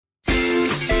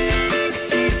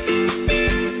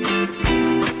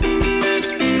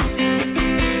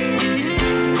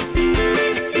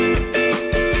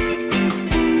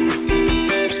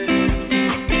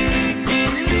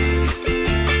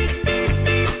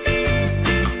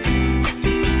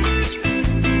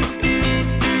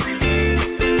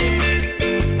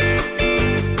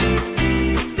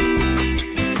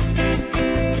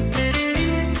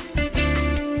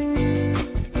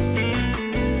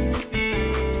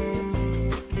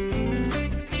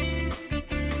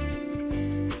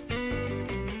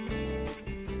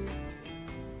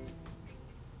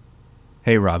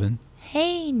Hey, Robin.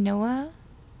 Hey, Noah.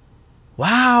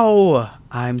 Wow!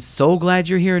 I'm so glad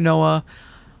you're here, Noah.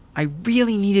 I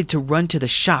really needed to run to the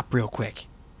shop real quick.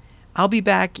 I'll be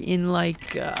back in like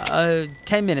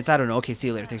 10 minutes. I don't know. Okay, see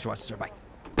you later. Thanks for watching, sir. Bye.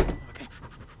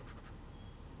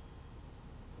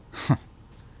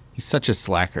 He's such a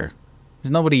slacker.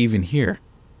 There's nobody even here.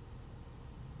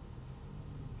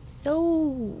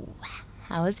 So,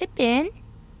 how has it been?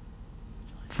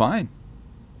 Fine.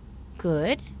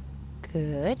 Good.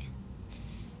 Good.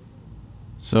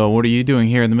 So, what are you doing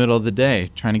here in the middle of the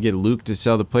day? Trying to get Luke to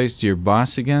sell the place to your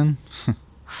boss again?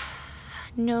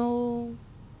 No,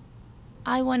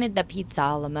 I wanted the pizza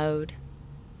a la mode.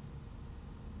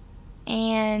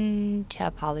 And to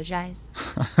apologize.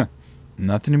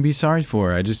 Nothing to be sorry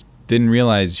for. I just didn't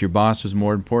realize your boss was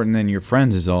more important than your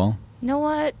friends is all.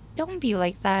 Noah, don't be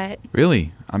like that.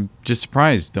 Really? I'm just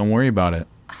surprised. Don't worry about it.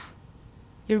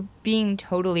 You're being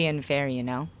totally unfair, you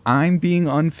know? I'm being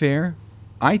unfair?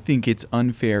 I think it's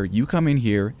unfair you come in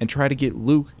here and try to get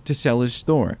Luke to sell his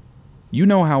store. You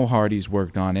know how hard he's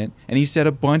worked on it, and he said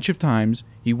a bunch of times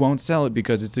he won't sell it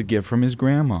because it's a gift from his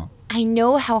grandma. I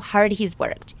know how hard he's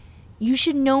worked. You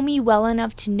should know me well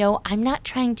enough to know I'm not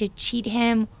trying to cheat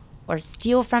him or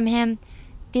steal from him.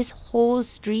 This whole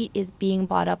street is being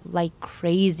bought up like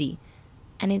crazy,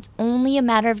 and it's only a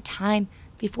matter of time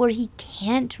before he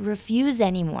can't refuse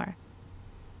anymore.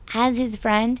 As his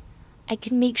friend, I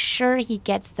can make sure he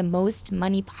gets the most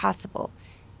money possible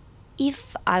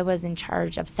if I was in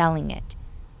charge of selling it.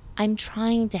 I'm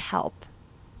trying to help.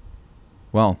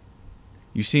 Well,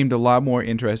 you seemed a lot more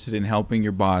interested in helping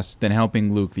your boss than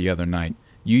helping Luke the other night.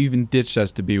 You even ditched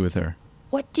us to be with her.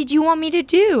 What did you want me to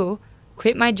do?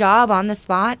 Quit my job on the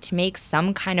spot to make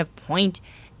some kind of point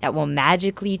that will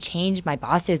magically change my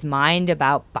boss's mind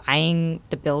about buying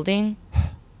the building?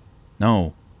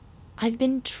 No. I've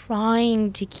been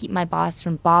trying to keep my boss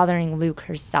from bothering Luke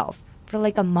herself for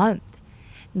like a month.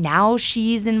 Now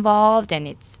she's involved and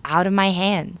it's out of my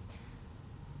hands.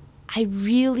 I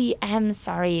really am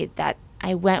sorry that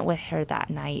I went with her that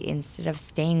night instead of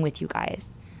staying with you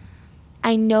guys.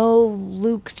 I know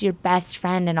Luke's your best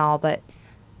friend and all, but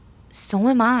so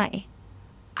am I.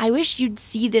 I wish you'd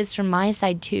see this from my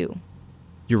side too.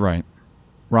 You're right.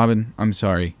 Robin, I'm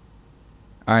sorry.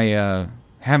 I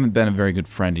haven't been a very good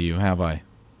friend to you, have I?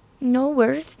 No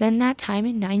worse than that time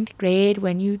in ninth grade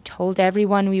when you told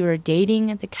everyone we were dating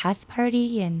at the cast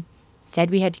party and said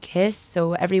we had to kiss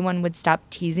so everyone would stop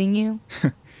teasing you.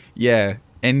 Yeah,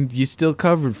 and you still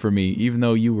covered for me, even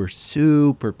though you were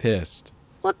super pissed.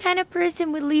 What kind of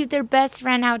person would leave their best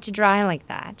friend out to dry like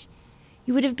that?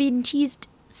 You would have been teased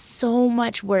so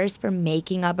much worse for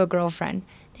making up a girlfriend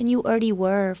than you already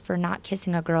were for not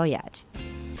kissing a girl yet.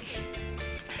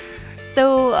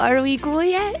 So, are we cool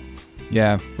yet?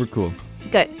 Yeah, we're cool.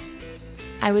 Good.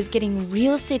 I was getting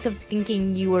real sick of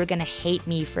thinking you were gonna hate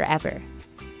me forever.